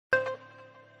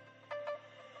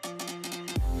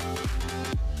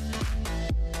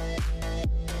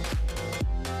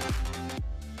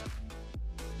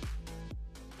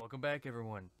Welcome back,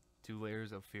 everyone, to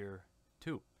Layers of Fear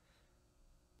 2.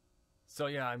 So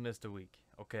yeah, I missed a week.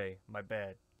 Okay, my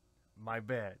bad. My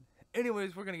bad.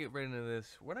 Anyways, we're gonna get right into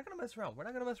this. We're not gonna mess around.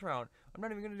 I'm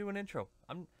not even gonna do an intro.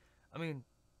 I mean,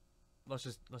 let's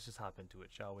just hop into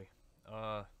it, shall we?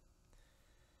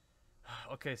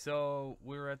 Okay, so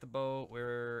we're at the boat.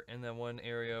 We're in that one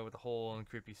area with the hole and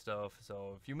creepy stuff.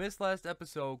 So if you missed last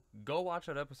episode, go watch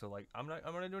that episode. Like, I'm not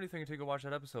gonna do anything until you go watch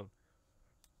that episode.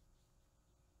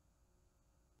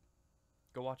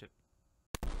 Go watch it.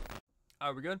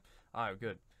 Alright, we're good? Alright,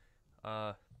 good.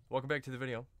 Welcome back to the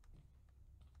video.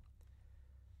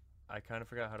 I kind of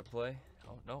forgot how to play.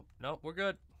 Oh, no, we're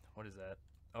good. What is that?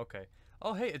 Okay.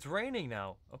 Oh, hey, it's raining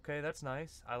now. Okay, that's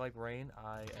nice. I like rain.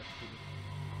 I absolutely...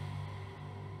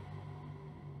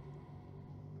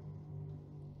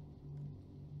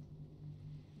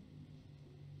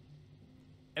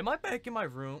 Am I back in my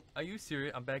room? Are you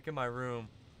serious? I'm back in my room.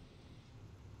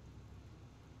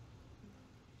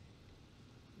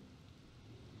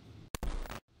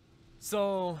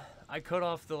 So, I cut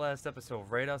off the last episode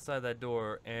right outside that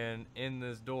door, and in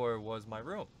this door was my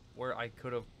room, where I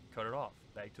could have cut it off,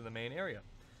 back to the main area.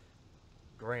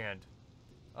 Grand.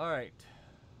 Alright.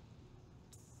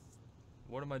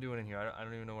 What am I doing in here? I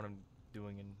don't even know what I'm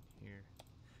doing in here.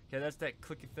 Okay, that's that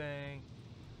clicky thing.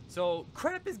 So,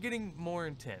 crap is getting more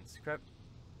intense. Crap.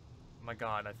 My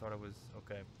god, I thought it was...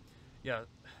 Okay. Yeah,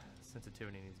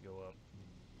 sensitivity needs to go up.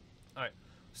 Alright.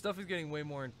 Stuff is getting way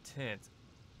more intense.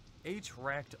 H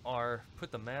racked R,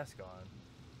 put the mask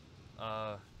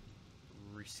on.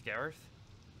 Rescarth?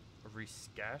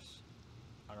 Rescash?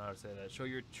 I don't know how to say that. Show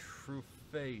your true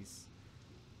face.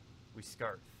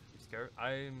 Rescarth. Rescarth?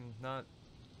 I'm not...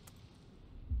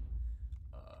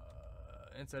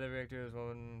 inside every actor is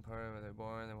one part of where they're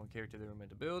born, then one character they were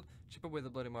meant to build. Chip away the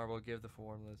bloody marble, give the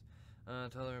formulas.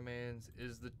 Until that remains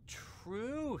is the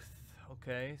truth.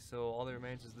 Okay, so all that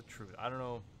remains is the truth. I don't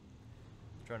know.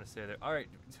 Trying to say there. All right,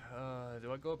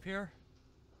 do I go up here?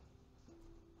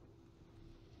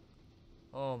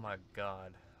 Oh my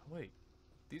god! Wait,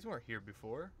 these weren't here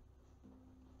before.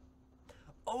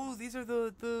 Oh, these are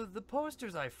the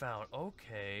posters I found.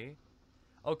 Okay,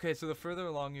 okay. So the further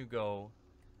along you go,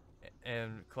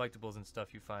 and collectibles and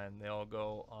stuff you find, they all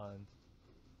go on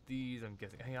these. I'm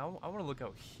guessing. Hey, I want to look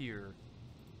out here.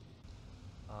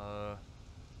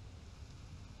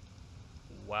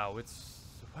 Wow, it's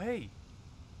hey.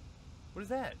 What is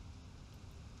that?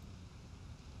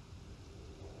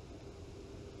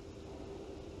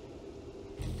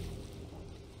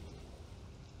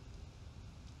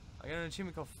 I got an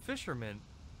achievement called Fisherman.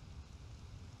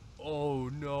 Oh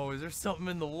no, is there something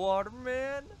in the water,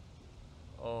 man?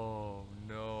 Oh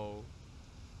no.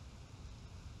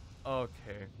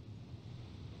 Okay.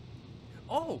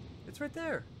 Oh, it's right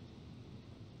there.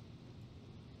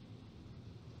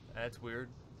 That's weird.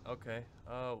 Okay.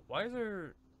 Why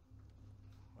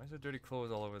is there dirty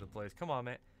clothes all over the place? Come on,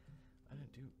 man. I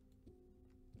didn't do...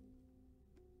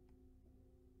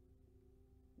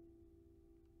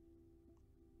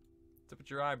 What's up with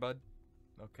your eye, bud?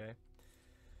 Okay.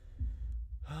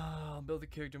 I'll build the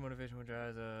character motivation, which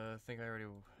I think I already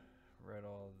read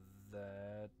all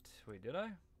that. Wait, did I?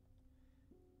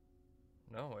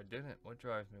 No, I didn't. What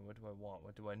drives me? What do I want?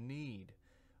 What do I need?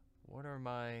 What are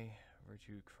my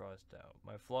virtue crossed out?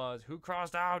 My flaws. Who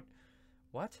crossed out?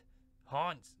 What?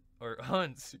 Haunts. Or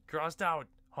hunts. Crossed out.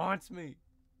 Haunts me.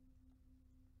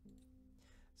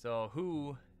 So,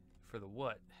 who for the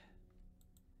what?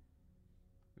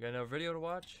 We got another video to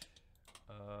watch?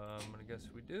 I'm gonna guess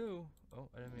we do. Oh,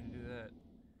 I didn't mean to do that.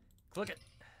 Click it.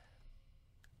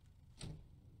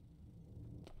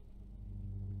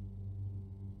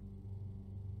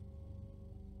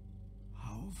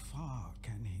 How far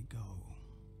can he go?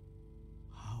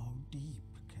 How deep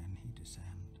can he descend?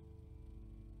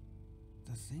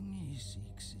 The thing he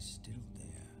seeks is still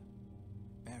there,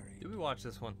 buried. Did we watch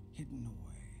this one? Hidden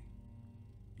away,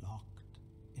 locked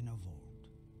in a vault.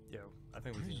 Yeah, I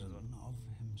think we've seen this one. Of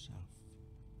himself.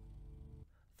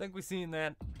 I think we've seen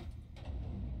that.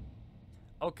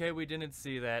 Okay, we didn't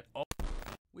see that. Oh,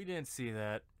 we didn't see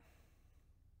that.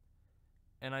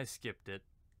 And I skipped it.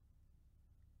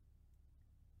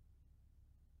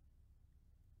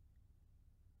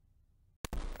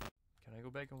 Can I go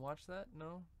back and watch that?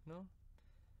 No? No?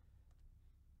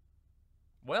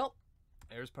 Well,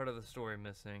 there's part of the story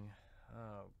missing.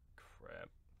 Oh, crap.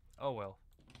 Oh, well.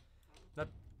 Not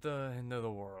the end of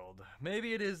the world.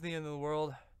 Maybe it is the end of the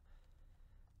world.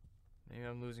 Maybe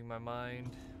I'm losing my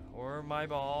mind. Or my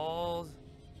balls.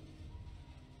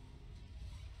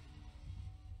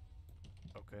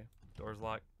 Okay. Door's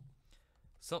locked.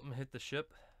 Something hit the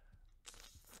ship.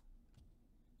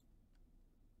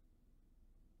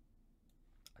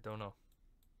 I don't know.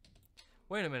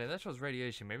 Wait a minute, that shows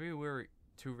radiation. Maybe we're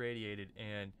too radiated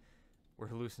and we're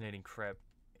hallucinating crap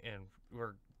and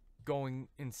we're going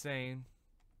insane.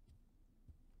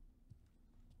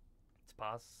 It's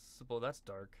possible. That's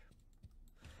dark.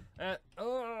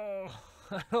 Oh,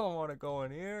 I don't want to go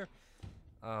in here.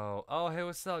 Oh, hey,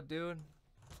 what's up, dude?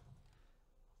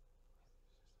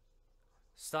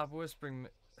 Stop whispering,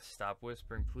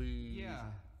 please. Yeah,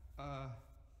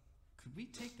 could we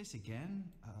take this again?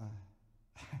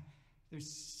 There's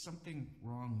something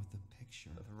wrong with the picture.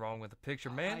 Nothing wrong with the picture,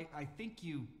 man. I think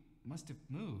you must have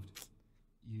moved.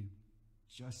 You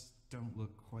just don't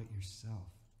look quite yourself.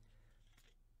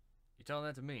 You telling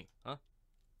that to me, huh?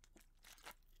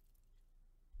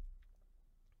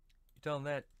 You telling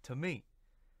that to me?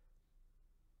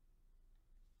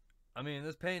 I mean, in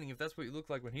this painting, if that's what you look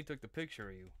like when he took the picture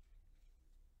of you,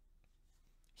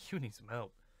 you need some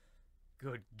help.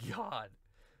 Good God.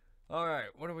 All right,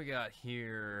 what do we got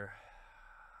here?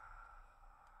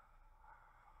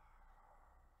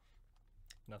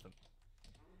 Nothing.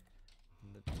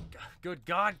 Good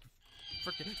God.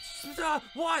 Freaking.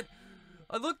 What?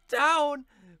 I looked down.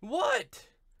 What?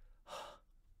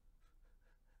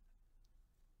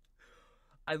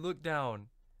 I looked down.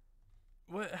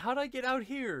 What? How'd I get out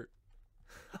here?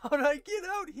 How'd I get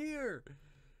out here?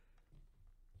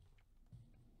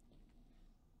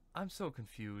 I'm so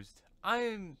confused.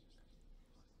 I'm...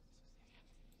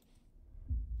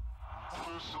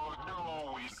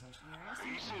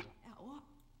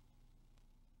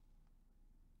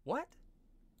 What?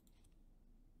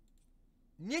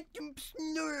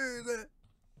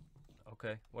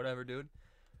 Okay, whatever, dude.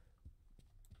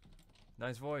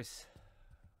 Nice voice.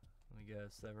 Let me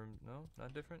guess. That room... No?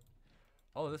 Not different?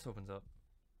 Oh, this opens up.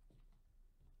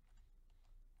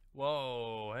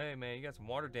 Whoa. Hey, man. You got some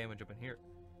water damage up in here.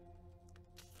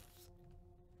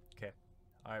 Okay.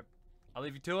 Alright. I'll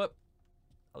leave you to it.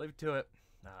 I'll leave you to it.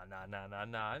 Nah.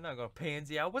 I'm not gonna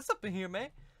pansy out. What's up in here, man?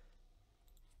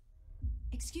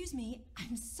 Excuse me.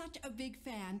 I'm such a big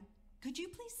fan. Could you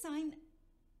please sign...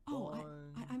 Oh,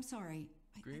 I'm sorry.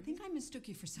 I think I mistook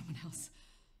you for someone else.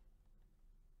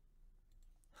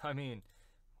 I mean,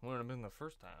 wouldn't have been the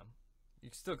first time. You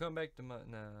can still come back to my...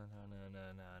 No.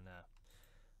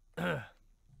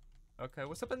 Okay,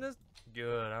 what's up in this?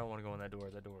 Good, I don't want to go in that door.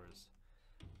 That door is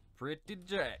pretty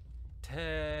jacked.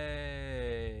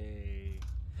 Hey.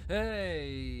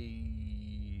 Hey.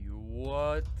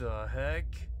 What the heck?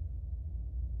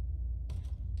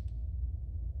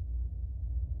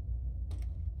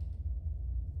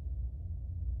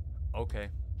 Okay.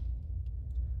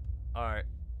 Alright.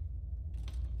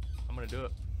 I'm gonna do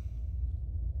it.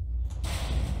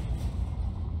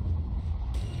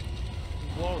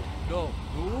 Whoa, no.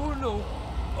 Oh, no.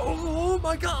 Oh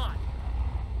my God.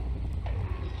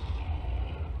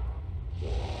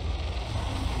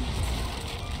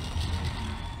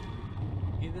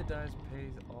 He that dies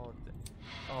pays all day.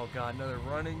 Oh God, another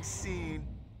running scene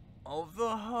of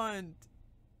the hunt.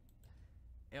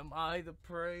 Am I the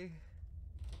prey?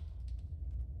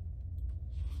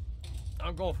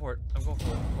 I'm going for it. I'm going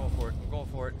for it. I'm going for it. I'm going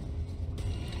for it.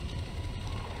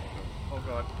 Oh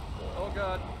God. Oh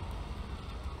God.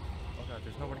 Oh God,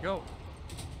 there's nowhere to go.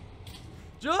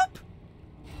 Jump!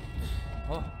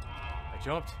 Oh, I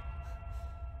jumped.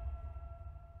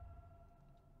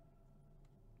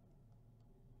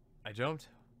 I jumped.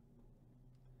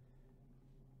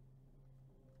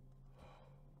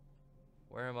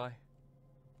 Where am I?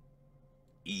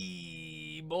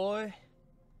 Boy.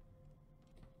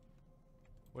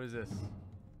 What is this?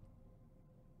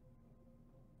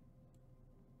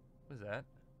 What is that?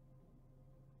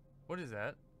 What is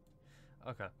that?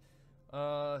 Okay.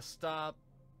 Stop.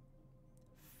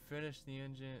 Finish the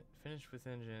engine. Finish with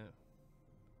engine.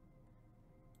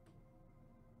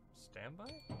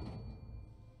 Standby?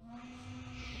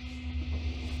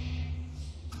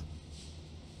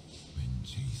 When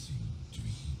chasing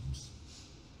dreams,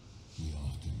 we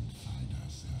often find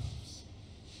ourselves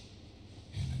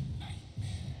in a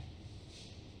nightmare.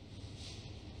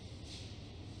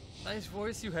 Nice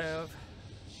voice you have.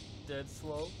 Dead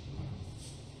slow.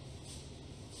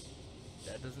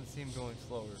 That doesn't seem going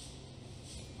slower.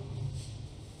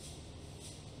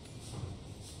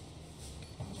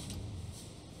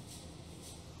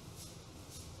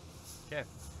 Okay.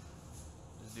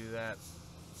 Just do that.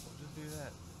 We'll just do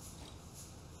that.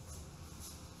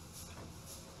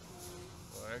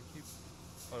 Well, I keep...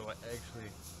 Oh, do I actually...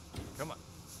 Come on.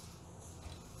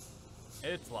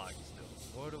 It's locked still.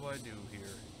 What do I do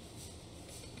here?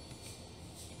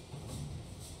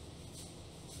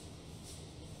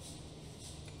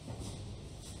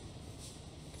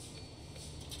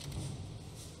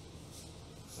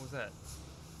 was that?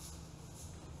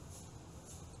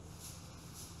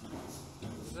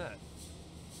 What was that?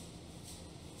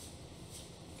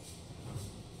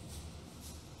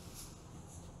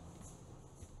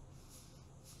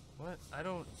 What? I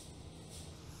don't...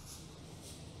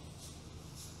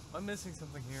 Am I missing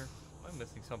something here? Am I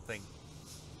missing something?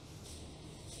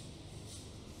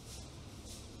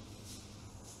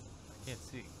 I can't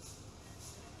see.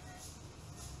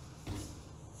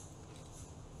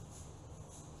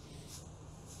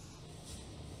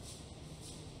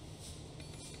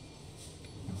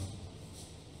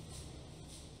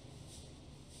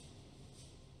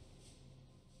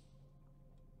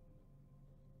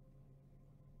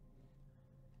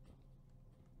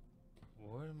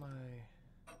 What am I...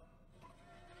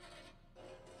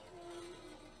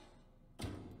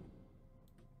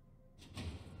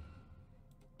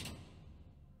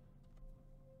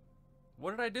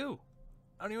 What did I do?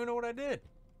 I don't even know what I did.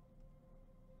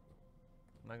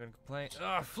 I'm not gonna complain.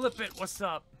 Ugh, flip it! What's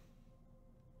up?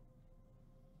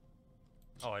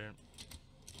 Oh, I didn't...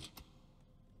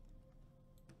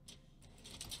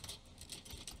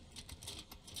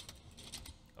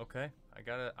 Okay, I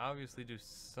gotta obviously do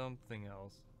something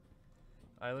else.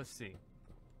 Alright, let's see.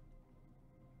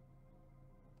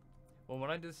 Well, when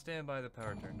I did stand by, the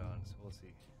power turned on, so we'll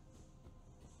see.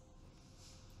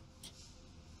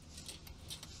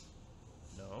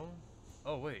 No?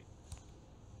 Oh, wait.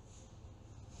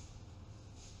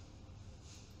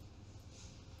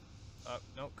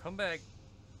 No, come back.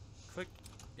 Click.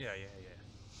 Yeah.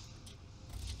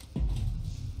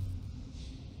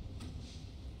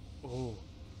 Oh.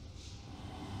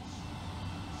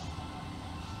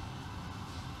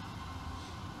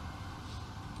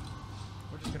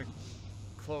 We're just gonna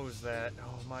close that.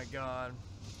 Oh my god.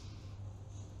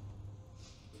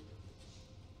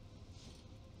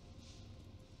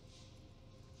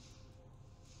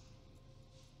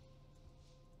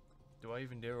 Do I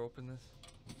even dare open this?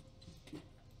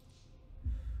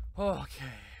 Okay,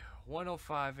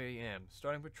 1:05 a.m.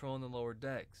 Starting patrol in the lower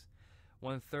decks.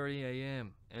 1:30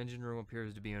 a.m. Engine room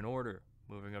appears to be in order.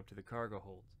 Moving up to the cargo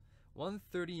holds.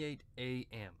 1:38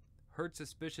 a.m. Heard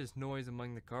suspicious noise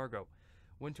among the cargo.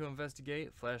 Went to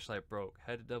investigate. Flashlight broke.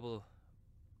 Had to double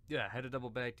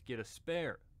back to get a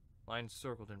spare. Line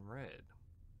circled in red.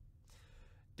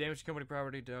 Damage to company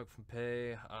property, dug from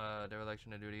pay,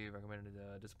 dereliction of duty, recommended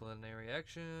disciplinary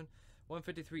action.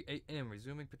 1:53 a.m.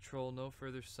 Resuming patrol, no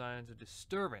further signs of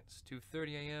disturbance.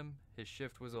 2:30 a.m. His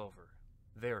shift was over.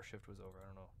 Their shift was over, I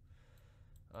don't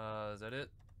know. Is that it?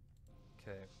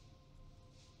 Okay.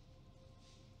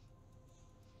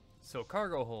 So,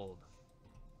 cargo hold.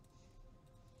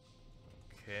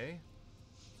 Okay.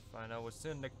 Find out what's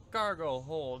in the cargo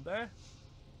hold, eh?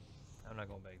 I'm not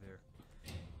going back there.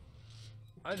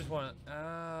 I just want to...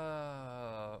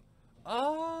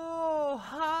 Oh,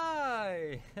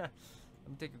 hi! Let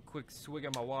me take a quick swig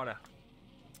of my water.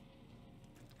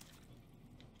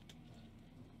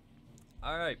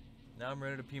 Alright, now I'm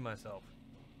ready to pee myself.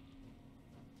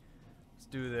 Let's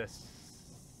do this.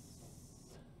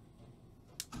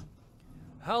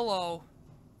 Hello!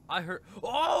 I heard...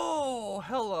 Oh!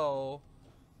 Hello!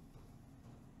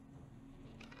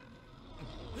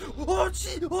 Oh,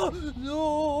 gee! Oh,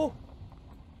 no!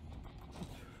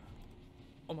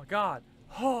 Oh my god.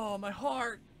 Oh, my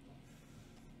heart.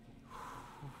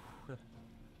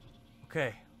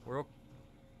 Okay, we're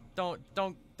don't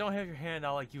have your hand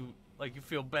out like you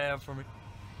feel bad for me.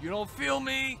 You don't feel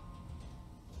me.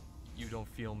 You don't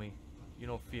feel me. You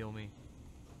don't feel me.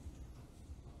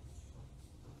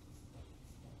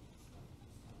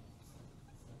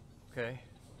 Okay.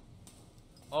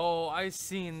 Oh, I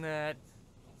seen that.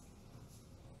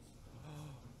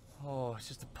 Oh, it's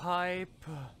just a pipe.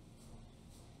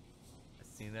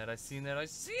 I seen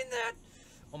that!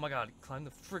 Oh my god, climb the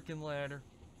freaking ladder.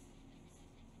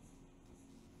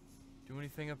 Do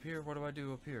anything up here? What do I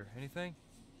do up here? Anything?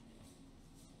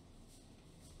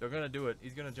 They're gonna do it.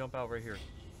 He's gonna jump out right here.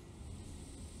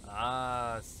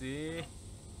 Ah, see?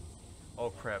 Oh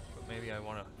crap, but maybe I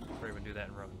wanna even do that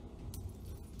and run.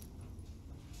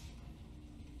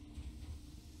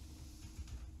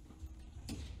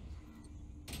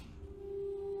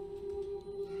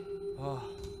 Oh.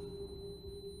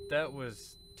 That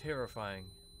was terrifying.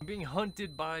 I'm being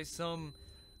hunted by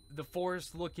the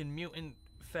forest-looking mutant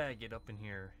faggot up in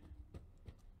here.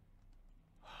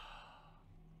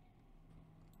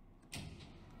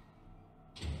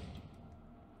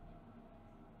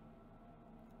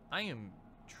 I am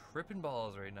tripping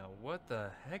balls right now. What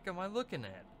the heck am I looking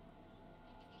at?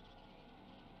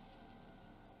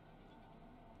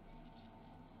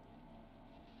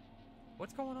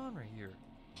 What's going on right here?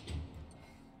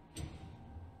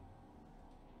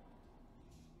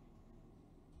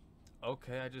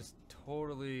 Okay, I just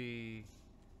totally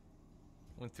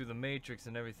went through the matrix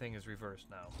and everything is reversed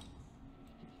now.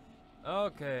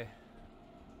 Okay.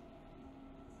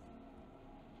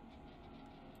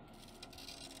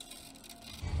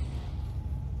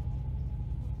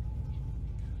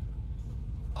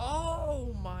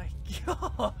 Oh my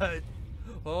god!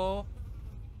 Oh.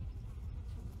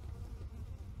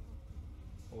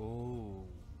 Oh.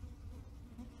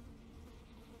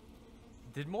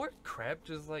 Did more crap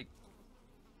just like...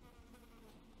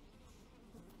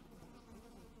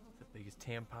 The biggest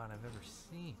tampon I've ever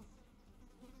seen.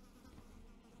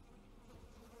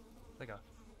 Like a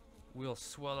wheel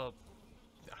swell up.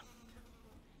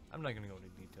 I'm not gonna go into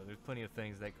detail. There's plenty of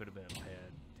things that could have been a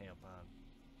pad, tampon.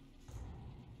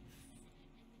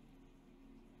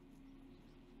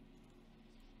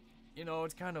 You know,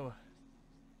 it's kind of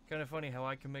funny how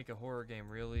I can make a horror game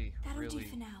really, That'll really... do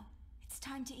for now. It's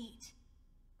time to eat.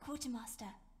 Quartermaster,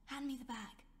 hand me the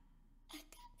bag.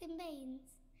 Captain Baines,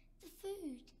 the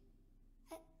food.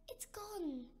 It's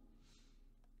gone.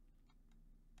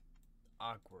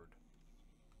 Awkward.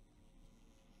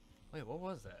 Wait, what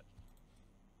was that?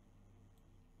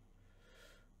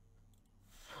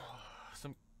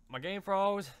 My game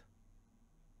froze.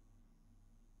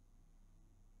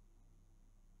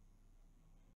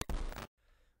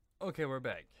 Okay, we're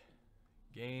back.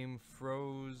 Game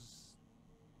froze.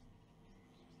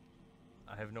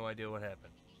 I have no idea what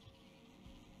happened.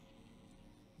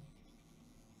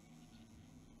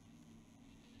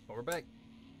 But we're back.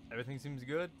 Everything seems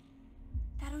good.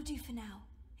 That'll do for now.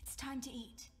 It's time to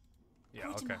eat. Yeah,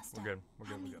 okay, Quartermaster, we're good. We're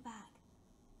good, hand we're me good. the bag.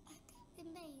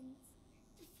 Captain Baines,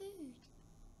 the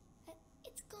food.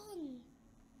 It's gone.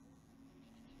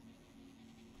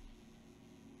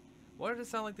 Why did it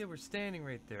sound like they were standing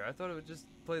right there? I thought it would just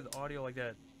play the audio like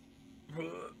that. I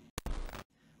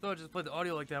thought it would just play the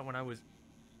audio like that when I was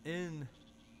in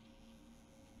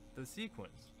the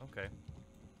sequence. Okay.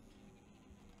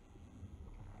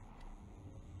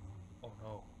 Oh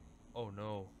no. Oh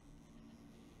no.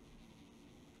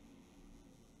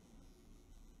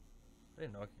 I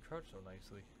didn't know I could crouch so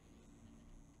nicely.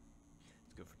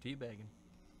 It's good for teabagging.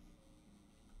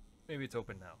 Maybe it's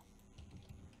open now.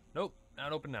 Nope,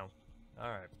 not open now.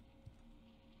 Alright.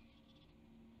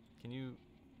 Can you...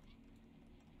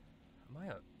 Am I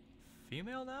a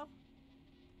female now?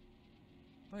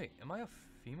 Wait, am I a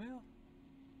female?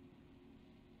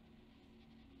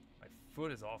 My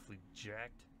foot is awfully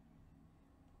jacked.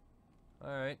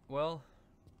 Alright, well...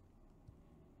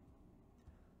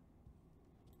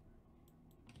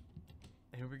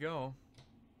 Here we go.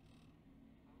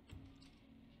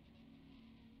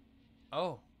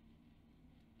 Oh.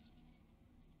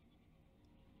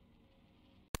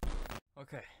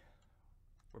 Okay.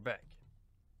 We're back.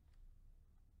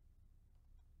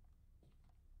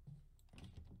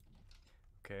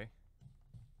 Okay.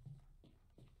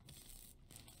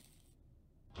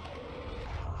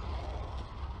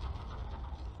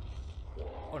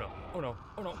 Oh no. Oh no.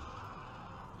 Oh no.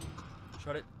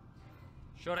 Shut it.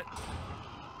 Shut it.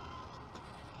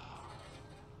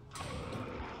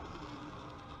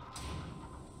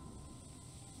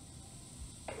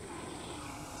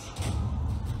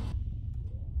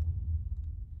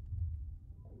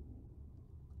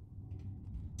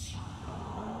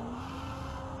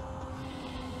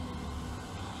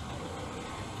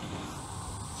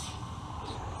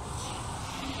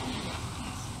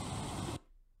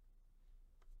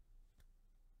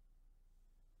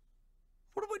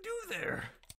 What do I do there?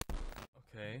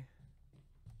 Okay.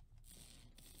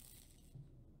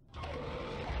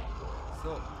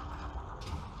 So,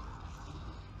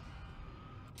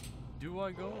 do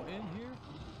I go in here?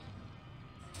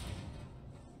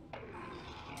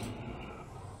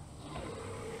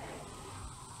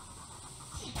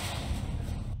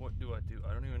 What do I do?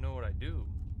 I don't even know what I do.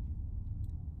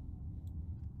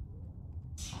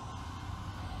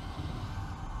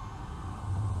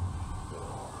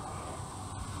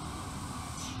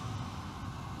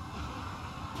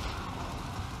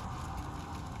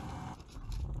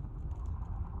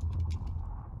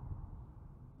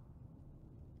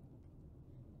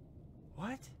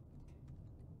 What?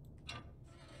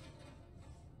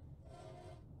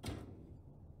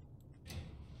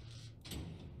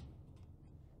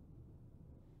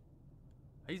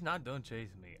 He's not done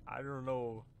chasing me. I don't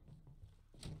know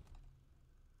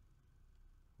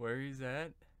where he's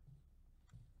at.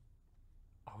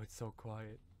 Oh, it's so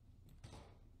quiet.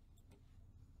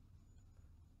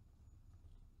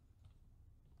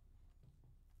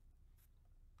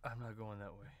 I'm not going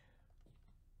that way.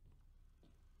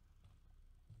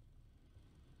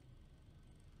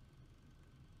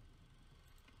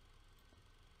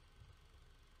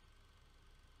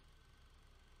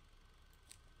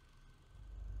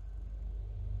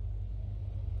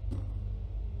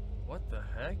 The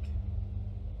heck?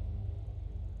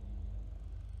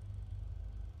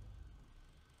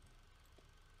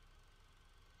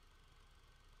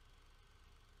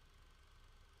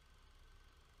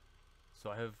 So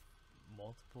I have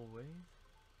multiple ways?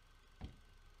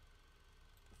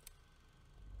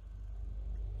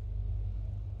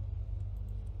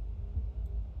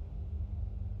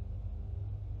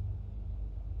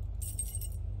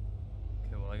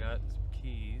 Okay, well I got some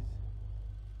keys.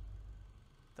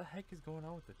 What the heck is going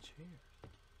on with the chairs?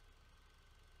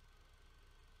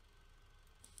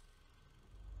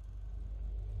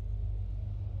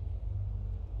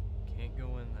 Can't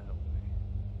go in that way.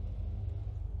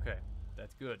 Okay,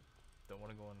 that's good. Don't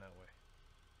want to go in that way.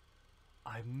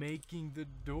 I'm making the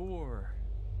door.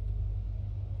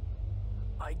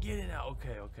 I get it now.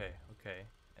 Okay, okay, okay.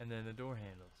 And then the door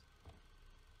handles.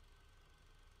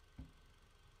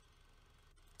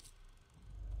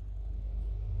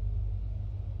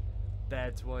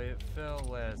 That's why it fell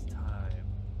last time.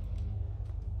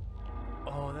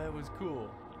 Oh, that was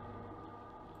cool.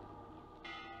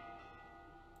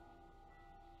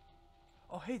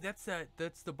 Oh, hey, that's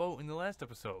the boat in the last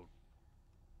episode.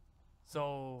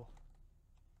 So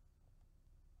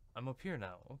I'm up here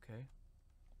now. Okay.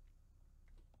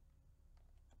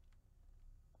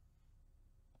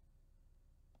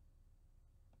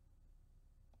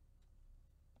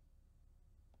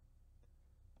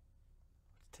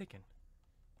 What's ticking?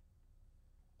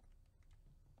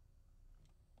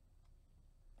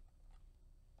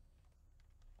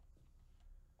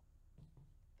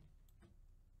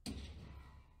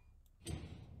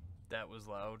 That was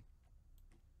loud.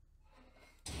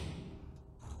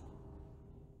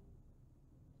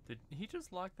 Did he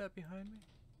just lock that behind me?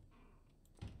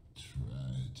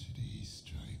 Tragedy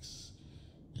strikes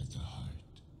at the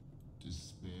heart.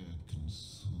 Despair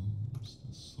consumes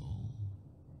the soul.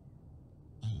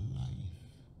 A life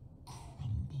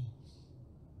crumbles.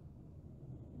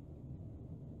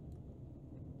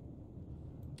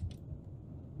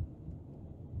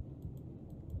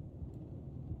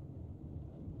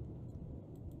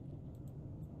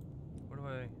 What do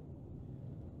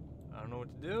I don't know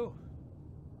what to do.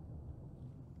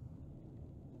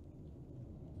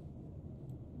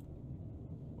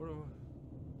 What do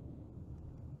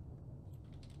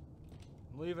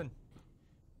I'm leaving.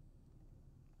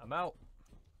 I'm out.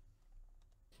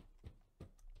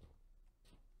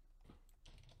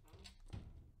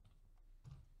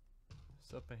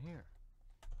 What's up in here?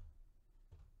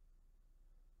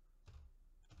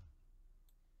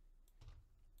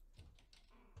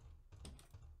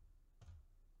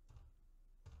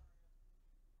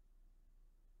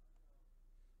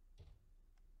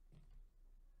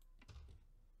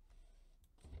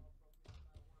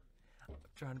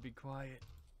 I'm trying to be quiet.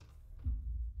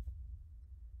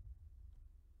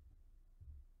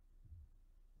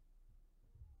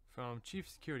 From Chief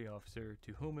Security Officer,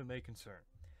 to whom it may concern.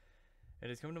 It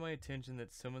has come to my attention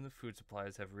that some of the food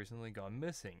supplies have recently gone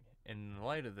missing. In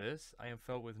light of this, I am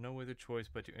felt with no other choice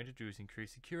but to introduce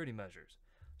increased security measures.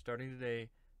 Starting today,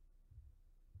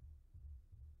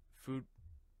 food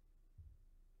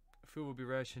will be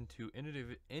rationed to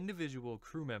individual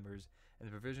crew members, and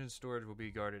the provision storage will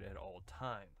be guarded at all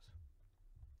times.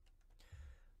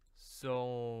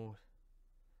 So,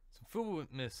 some food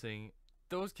went missing.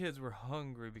 Those kids were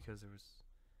hungry because there was,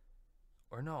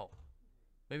 or no,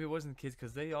 maybe it wasn't the kids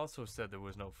because they also said there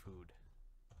was no food.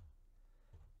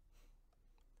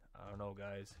 I don't know,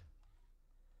 guys.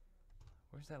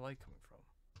 Where's that light coming from?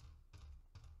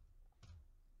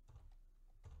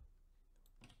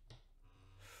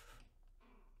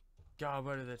 God,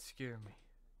 why did that scare me?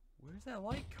 Where's that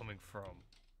light coming from?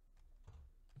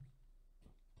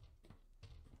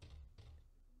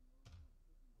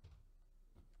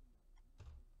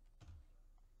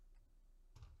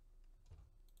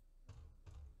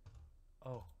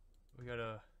 Oh, we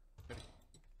gotta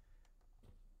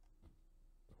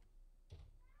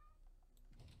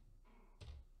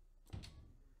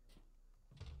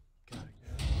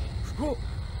Whoa!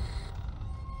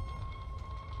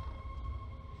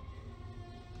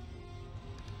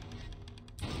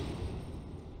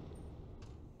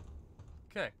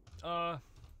 Okay,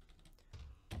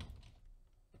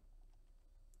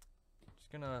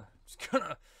 just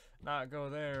gonna not go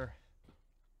there.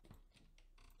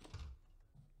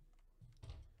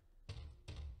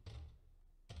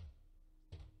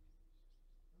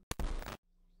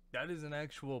 That is an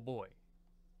actual boy.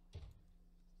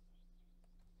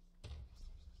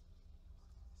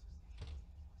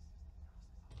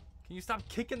 Can you stop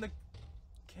kicking the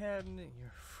cabinet? You're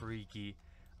freaky.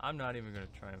 I'm not even gonna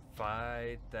try and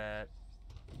fight that.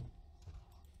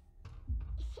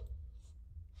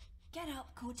 Get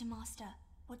up, Quartermaster.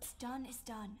 What's done is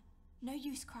done. No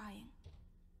use crying.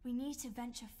 We need to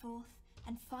venture forth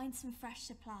and find some fresh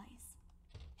supplies.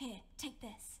 Here, take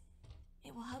this.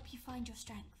 It will help you find your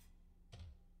strength.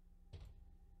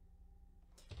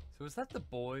 So is that the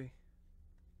boy?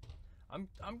 I'm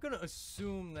gonna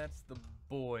assume that's the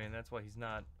boy, and that's why he's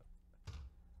not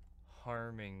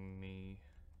harming me.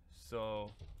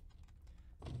 So,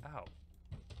 ow,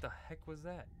 what the heck was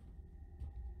that?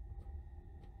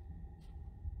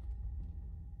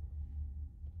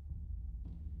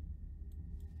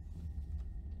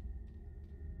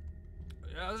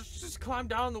 Yeah, let's just climb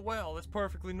down the well. That's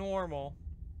perfectly normal.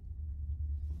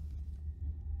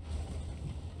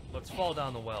 Let's fall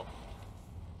down the well.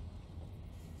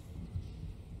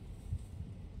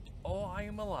 Oh, I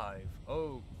am alive.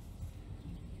 Oh.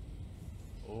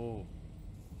 Oh.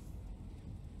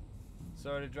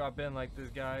 Sorry to drop in like this,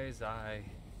 guys.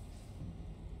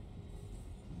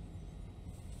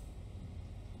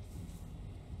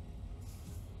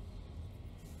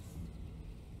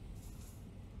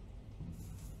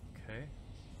 Okay.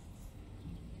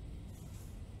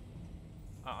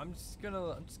 I'm just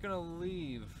gonna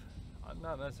leave. I'm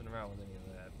not messing around with any of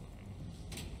that.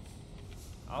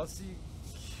 I'll see.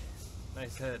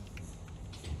 Nice head.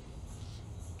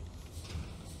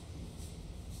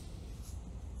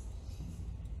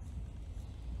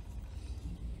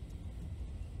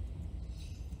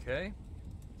 Okay.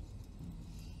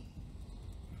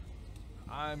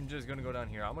 I'm just gonna go down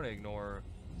here. I'm gonna ignore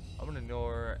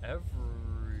every.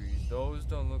 Those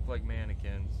don't look like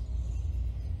mannequins.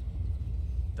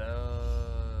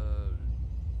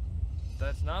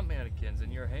 That's not mannequins,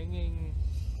 and you're hanging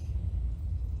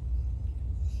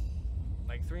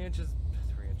like 3 inches,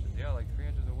 yeah, like 3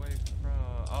 inches away from.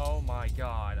 Oh my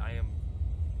God, I am.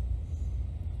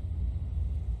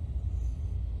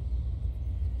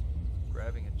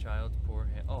 Grabbing a child's poor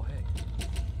hand. Oh hey.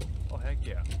 Oh heck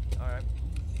yeah. All right.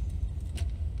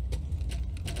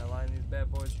 Now line these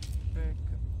bad boys back.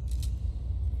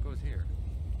 What goes here?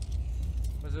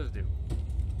 What does this do?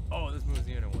 Oh, this moves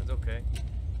the inner ones. Okay.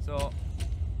 So.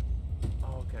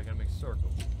 Oh, okay. I gotta make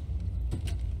circles.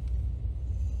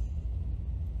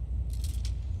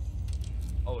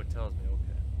 Oh, it tells me.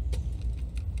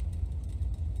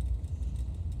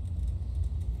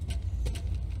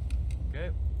 Okay.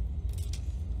 Okay.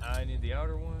 I need the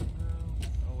outer one now.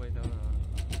 Oh wait, no.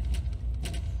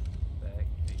 Back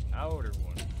the outer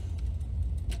one.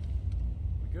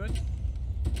 We good?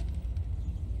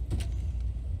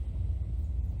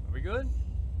 Are we good?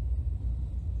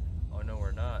 Oh no,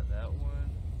 we're not. That one.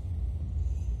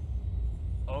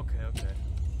 Okay, okay.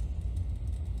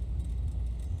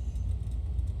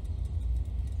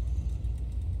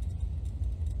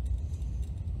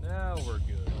 Now we're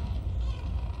good.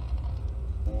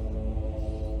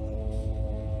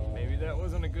 Maybe that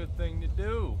wasn't a good thing to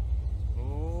do.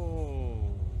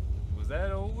 Oh, was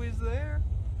that always there?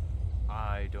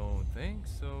 I don't think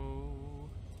so.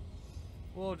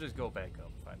 We'll just go back up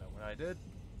and find out what I did.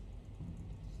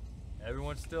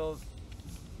 Everyone's still.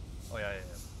 Oh yeah,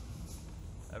 yeah.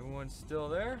 Everyone's still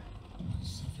there. One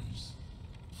suffers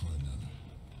for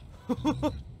another.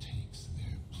 Another takes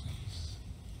their place.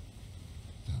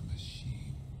 The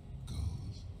machine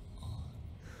goes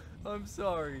on. I'm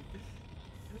sorry.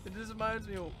 It just reminds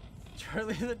me of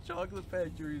Charlie and the Chocolate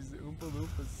Factory's Oompa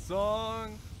Loompa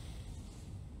song.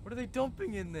 What are they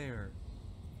dumping in there?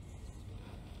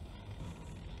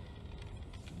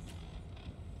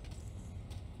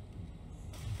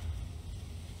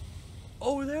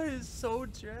 Oh, that is so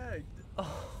jacked.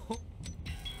 Oh.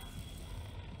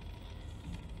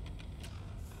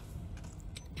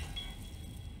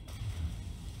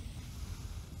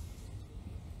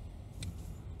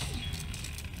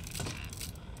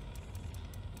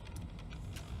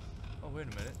 Oh, wait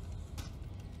a minute.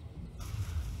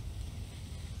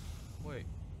 Wait.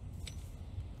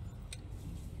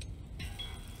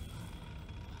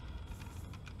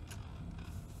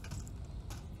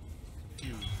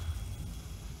 Confused.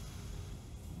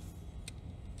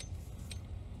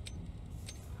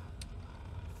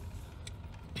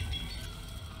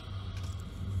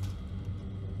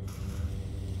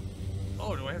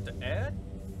 Oh, do I have to add?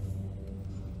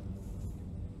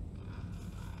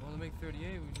 Well, to make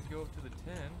 38, we just go up to the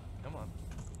 10. Come on.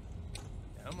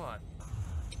 Come on.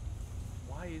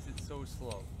 Why is it so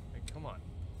slow? Like, come on.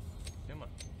 Come on.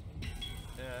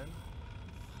 10.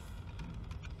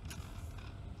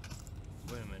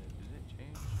 Wait a minute. Did it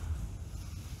change?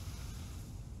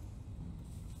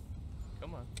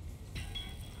 Come on.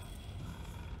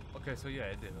 Okay, so yeah,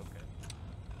 it did. Okay.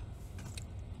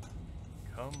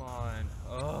 Come on.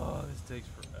 Oh, this takes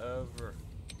forever.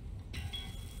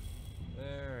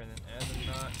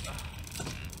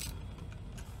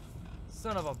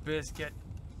 Son of a biscuit.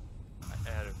 I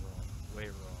added wrong. Way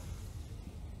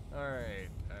wrong. Alright.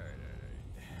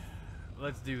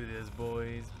 Let's do this,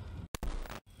 boys. A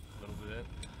little bit.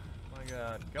 Oh my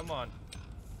god. Come on.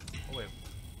 Oh, wait.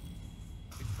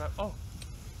 65. Oh.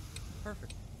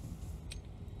 Perfect.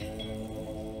 Time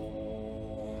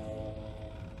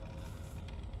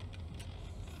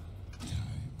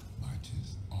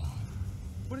marches on.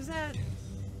 What is that?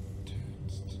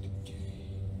 Turns to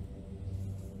decay.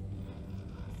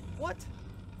 What?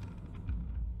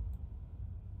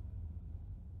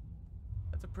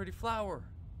 That's a pretty flower.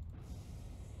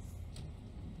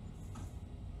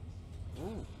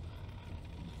 Ooh.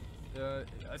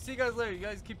 I'll see you guys later. You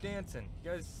guys keep dancing.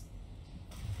 You guys.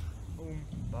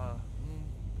 Ba,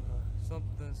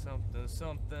 something, something,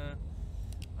 something.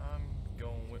 I'm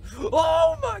going with.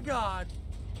 Oh my god!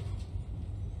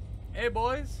 Hey,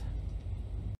 boys.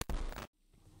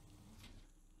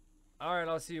 Alright,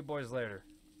 I'll see you boys later.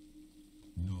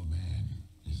 No man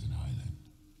is an island,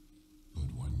 but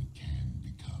one can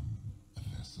become a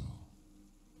vessel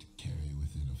to carry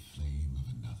within a flame of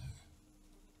another.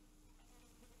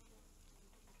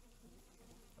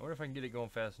 I wonder if I can get it going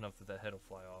fast enough that head will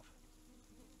fly off.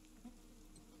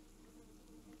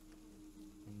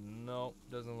 No,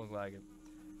 doesn't look like it.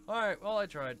 Alright, well, I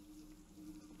tried.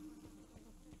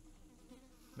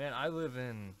 Man, I live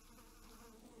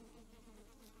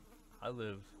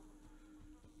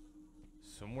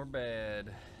somewhere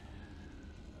bad.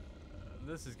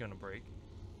 This is gonna break.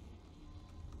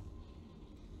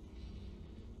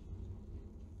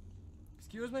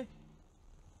 Excuse me?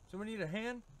 Somebody need a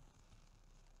hand?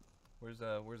 Where's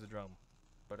the drum?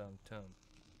 But tone.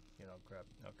 You know, crap.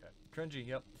 Okay. Cringy,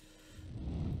 yep.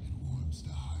 It warms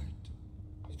the heart.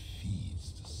 It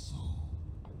feeds the soul.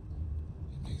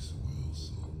 It makes the world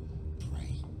so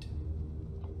bright.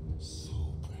 So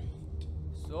bright.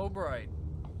 So bright.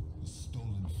 The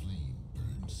stolen flame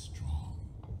burns strong.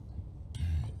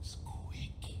 Burns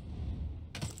quick.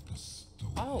 The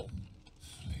stolen Oh.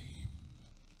 flame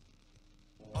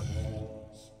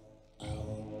burns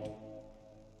out.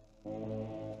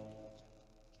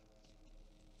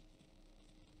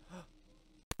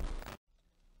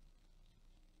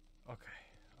 Okay.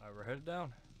 Alright, we're headed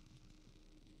down.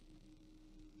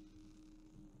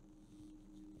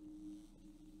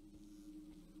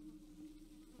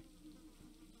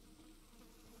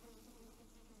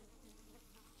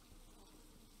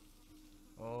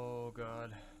 Oh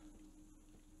god.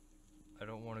 I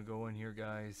don't want to go in here,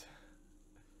 guys.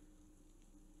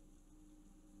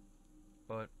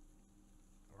 But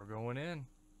we're going in.